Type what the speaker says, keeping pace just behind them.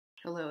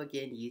Hello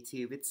again,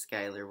 YouTube. It's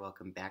Skylar.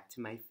 Welcome back to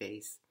my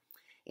face.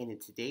 And in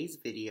today's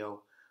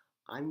video,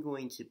 I'm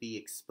going to be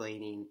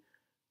explaining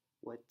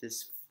what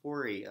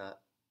dysphoria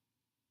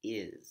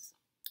is.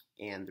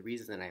 And the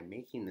reason that I'm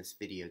making this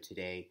video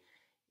today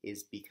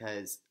is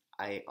because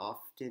I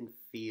often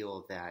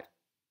feel that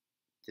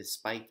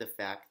despite the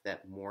fact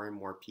that more and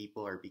more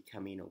people are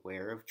becoming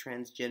aware of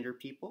transgender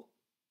people,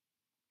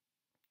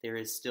 there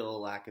is still a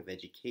lack of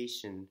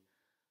education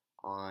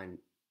on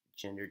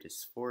gender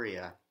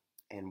dysphoria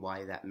and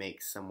why that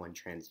makes someone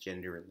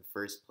transgender in the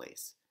first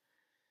place.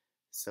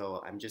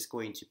 So I'm just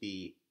going to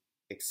be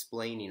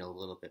explaining a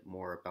little bit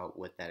more about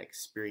what that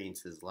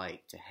experience is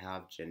like to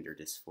have gender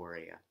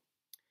dysphoria.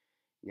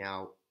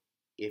 Now,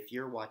 if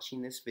you're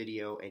watching this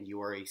video and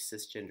you are a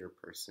cisgender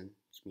person,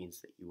 which means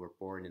that you were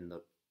born in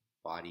the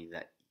body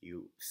that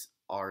you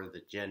are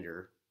the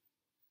gender,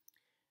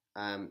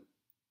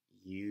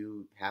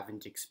 you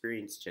haven't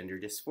experienced gender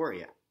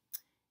dysphoria.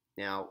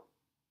 Now,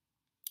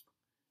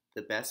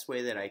 the best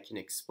way that I can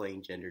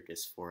explain gender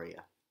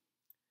dysphoria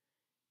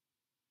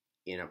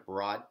in a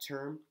broad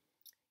term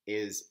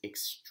is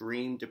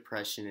extreme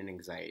depression and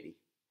anxiety.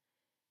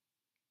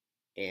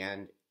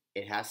 And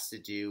it has to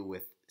do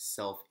with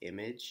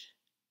self-image,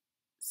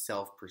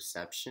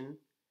 self-perception,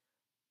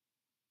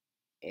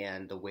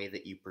 and the way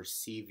that you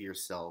perceive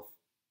yourself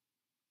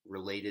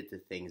related to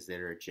things that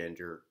are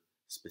gender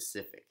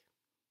specific.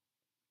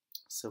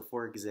 So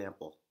for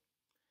example,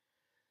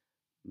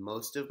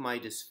 most of my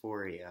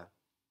dysphoria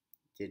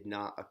did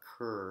not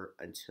occur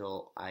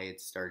until I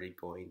had started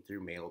going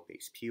through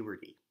male-based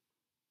puberty,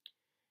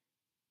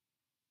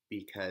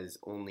 because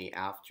only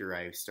after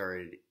I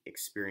started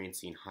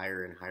experiencing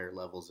higher and higher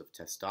levels of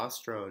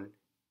testosterone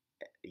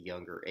at a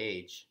younger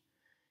age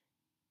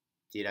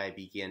did I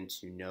begin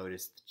to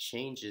notice the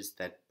changes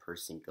that a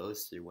person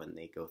goes through when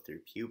they go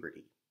through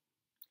puberty.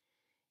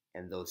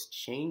 And those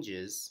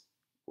changes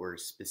were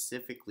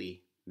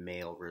specifically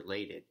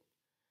male-related.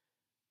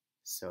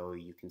 So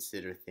you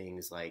consider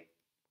things like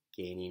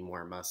gaining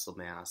more muscle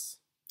mass,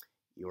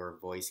 your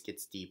voice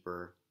gets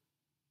deeper,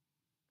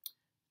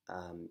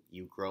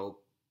 you grow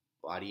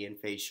body and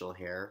facial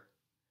hair.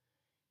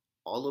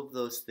 All of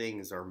those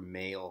things are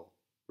male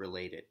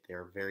related.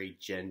 They're very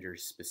gender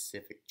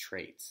specific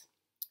traits.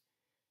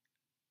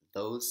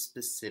 Those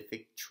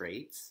specific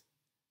traits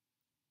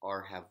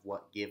have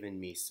what given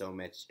me so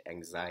much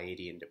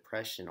anxiety and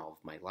depression all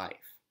of my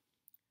life.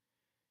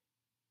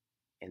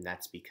 And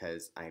that's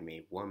because I'm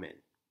a woman.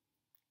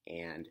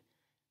 And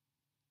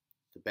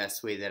the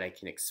best way that I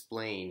can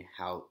explain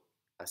how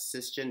a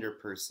cisgender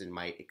person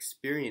might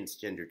experience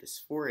gender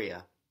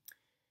dysphoria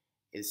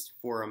is,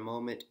 for a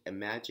moment,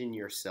 imagine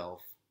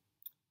yourself,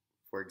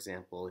 for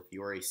example, if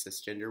you're a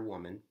cisgender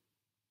woman,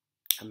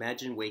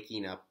 imagine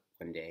waking up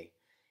one day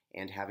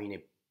and having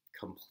a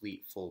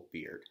complete full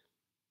beard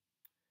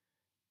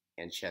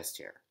and chest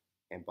hair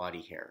and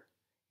body hair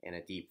and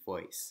a deep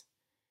voice.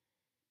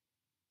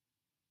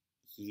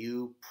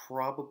 You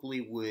probably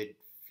would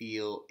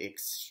feel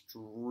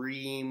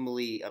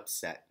extremely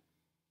upset.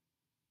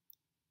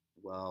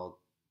 Well,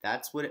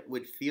 that's what it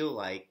would feel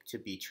like to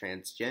be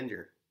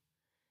transgender,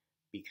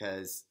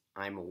 because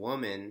I'm a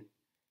woman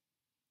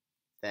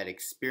that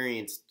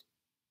experienced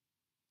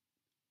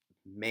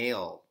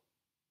male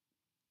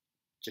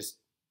just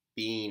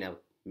being a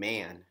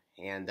man,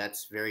 and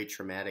that's very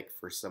traumatic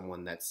for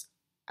someone that's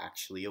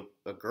actually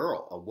a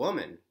girl, a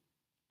woman.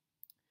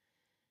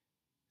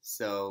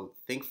 So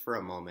think for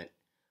a moment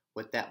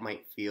what that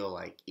might feel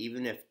like,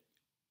 even if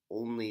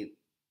only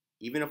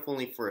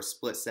for a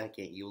split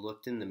second you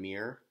looked in the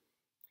mirror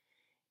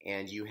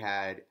and you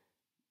had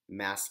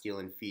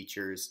masculine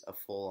features, a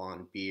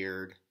full-on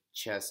beard,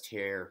 chest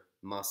hair,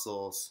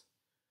 muscles,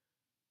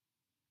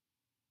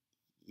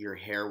 your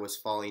hair was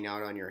falling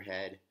out on your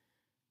head.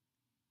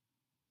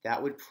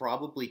 That would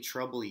probably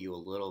trouble you a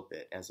little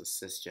bit as a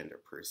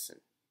cisgender person.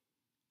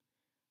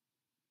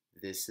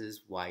 This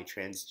is why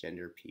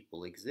transgender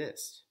people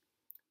exist,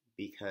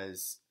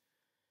 because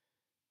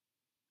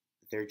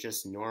they're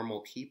just normal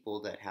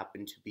people that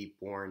happen to be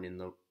born in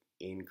the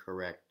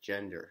incorrect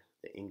gender,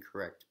 the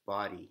incorrect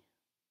body,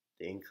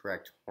 the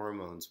incorrect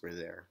hormones were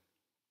there.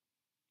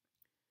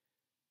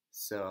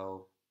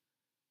 So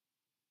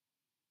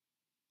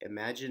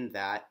imagine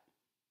that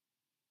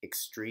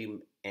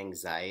extreme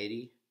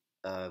anxiety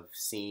of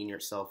seeing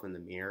yourself in the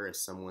mirror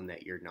as someone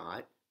that you're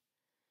not,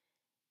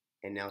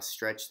 and now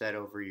stretch that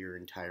over your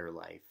entire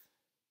life,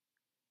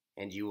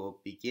 and you will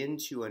begin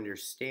to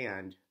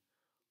understand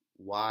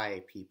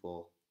why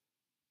people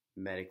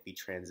medically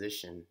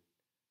transition,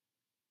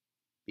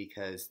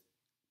 because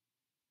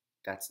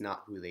that's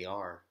not who they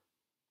are.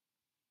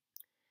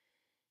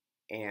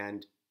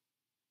 And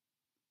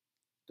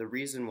the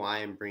reason why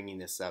I'm bringing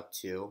this up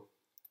too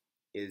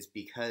is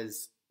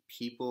because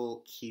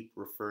people keep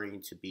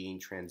referring to being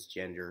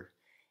transgender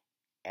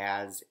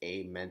as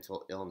a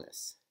mental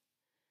illness.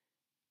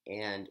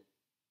 And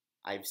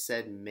I've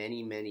said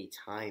many, many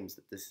times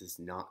that this is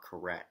not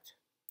correct.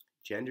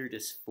 Gender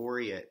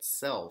dysphoria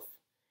itself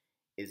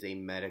is a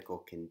medical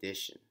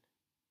condition.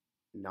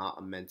 not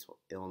a mental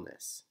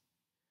illness.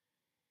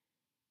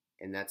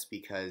 And that's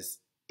because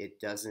it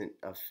doesn't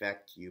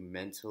affect you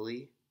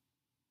mentally.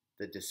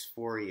 The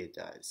dysphoria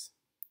does.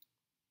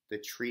 The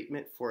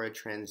treatment for a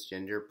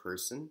transgender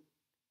person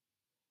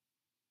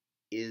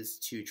is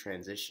to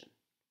transition.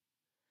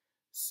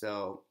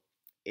 So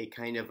it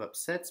kind of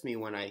upsets me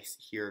when I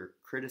hear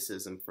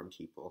criticism from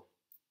people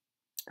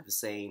of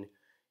saying,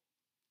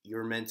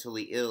 you're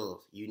mentally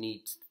ill, you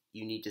need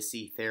to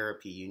see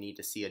therapy, you need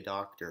to see a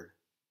doctor.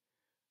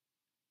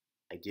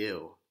 I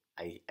do.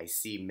 I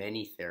see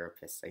many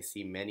therapists, I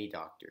see many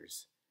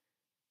doctors.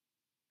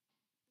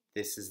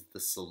 This is the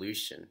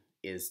solution,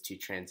 is to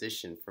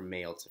transition from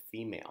male to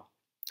female.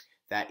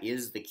 That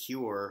is the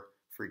cure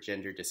for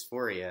gender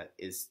dysphoria,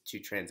 is to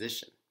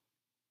transition.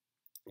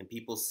 And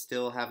people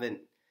still haven't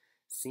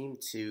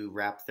seemed to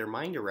wrap their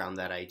mind around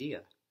that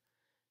idea,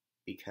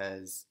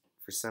 because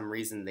for some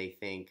reason they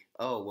think,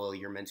 oh, well,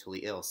 you're mentally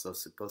ill, so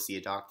go see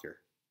a doctor.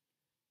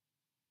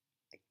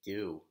 I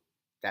do.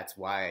 That's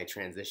why I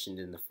transitioned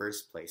in the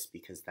first place,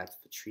 because that's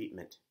the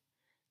treatment.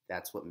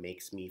 That's what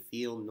makes me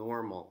feel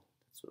normal.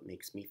 That's what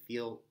makes me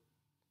feel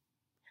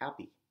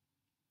happy.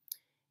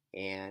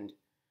 And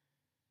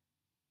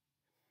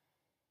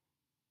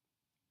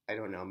I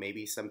don't know,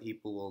 maybe some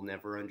people will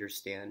never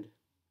understand,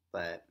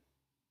 but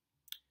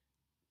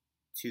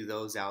to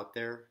those out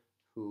there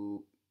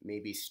who may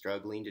be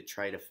struggling to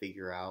try to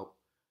figure out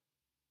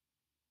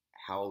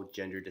how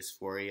gender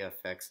dysphoria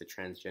affects a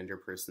transgender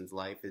person's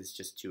life, is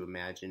just to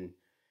imagine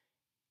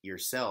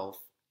yourself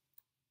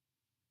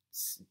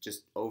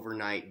just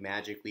overnight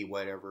magically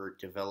whatever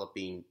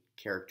developing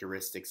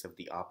characteristics of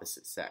the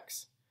opposite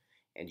sex,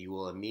 and you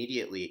will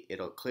immediately,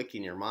 it'll click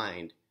in your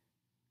mind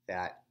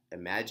that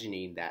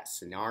imagining that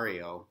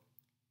scenario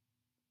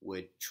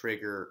would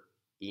trigger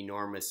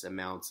enormous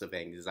amounts of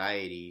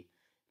anxiety,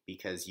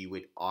 because you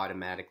would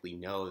automatically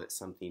know that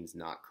something's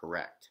not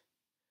correct.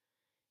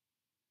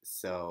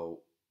 So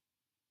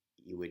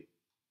you would,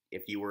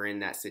 if you were in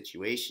that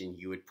situation,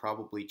 you would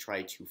probably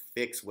try to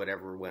fix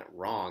whatever went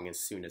wrong as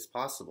soon as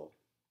possible.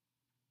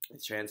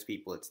 With trans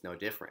people, it's no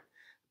different.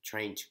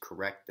 Trying to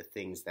correct the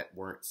things that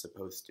weren't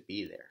supposed to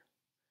be there.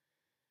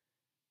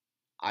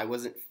 I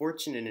wasn't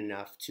fortunate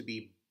enough to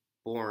be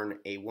born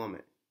a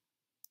woman.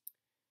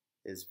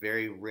 There's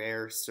very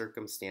rare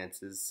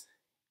circumstances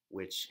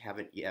which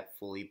haven't yet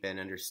fully been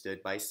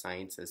understood by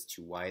science as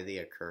to why they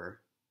occur.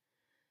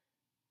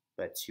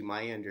 But to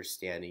my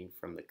understanding,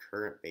 from the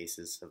current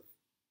basis of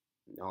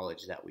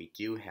knowledge that we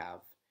do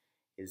have,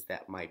 is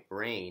that my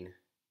brain,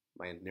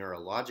 my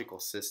neurological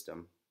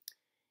system,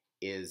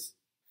 is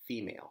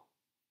female.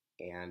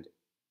 And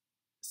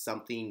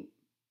something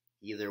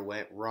either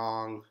went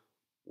wrong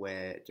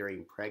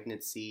during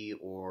pregnancy,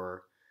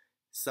 or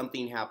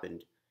something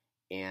happened.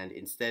 And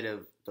instead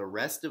of the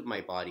rest of my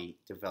body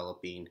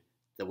developing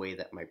the way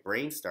that my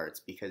brain starts,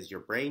 because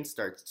your brain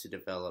starts to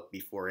develop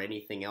before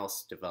anything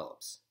else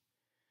develops.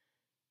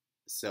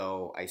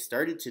 So I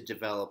started to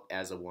develop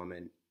as a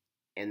woman,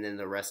 and then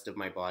the rest of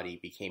my body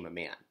became a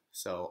man.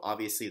 So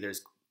obviously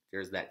there's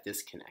that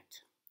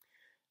disconnect.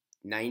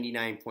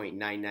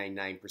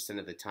 99.999%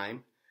 of the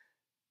time,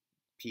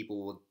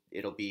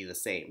 it'll be the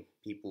same.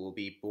 People will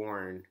be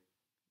born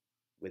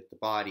with the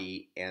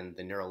body and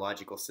the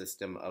neurological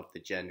system of the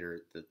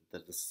gender the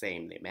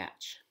same, they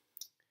match.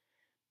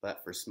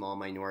 But for a small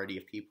minority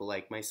of people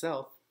like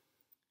myself,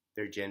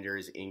 their gender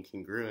is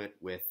incongruent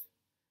with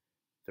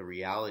the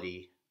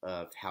reality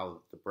of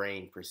how the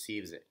brain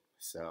perceives it.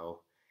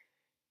 So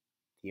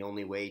the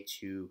only way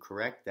to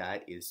correct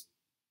that is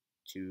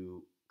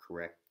to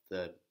correct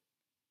the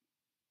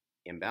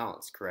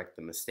imbalance, correct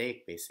the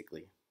mistake,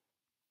 basically.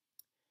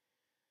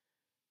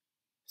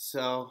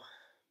 So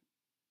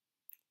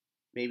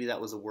maybe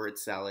that was a word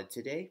salad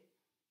today,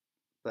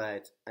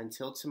 but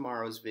until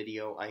tomorrow's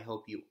video, I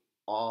hope you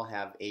all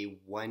have a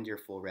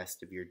wonderful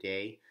rest of your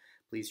day.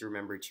 Please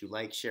remember to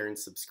like, share, and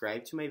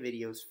subscribe to my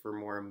videos for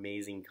more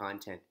amazing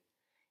content.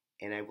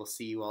 And I will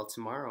see you all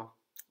tomorrow.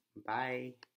 Bye.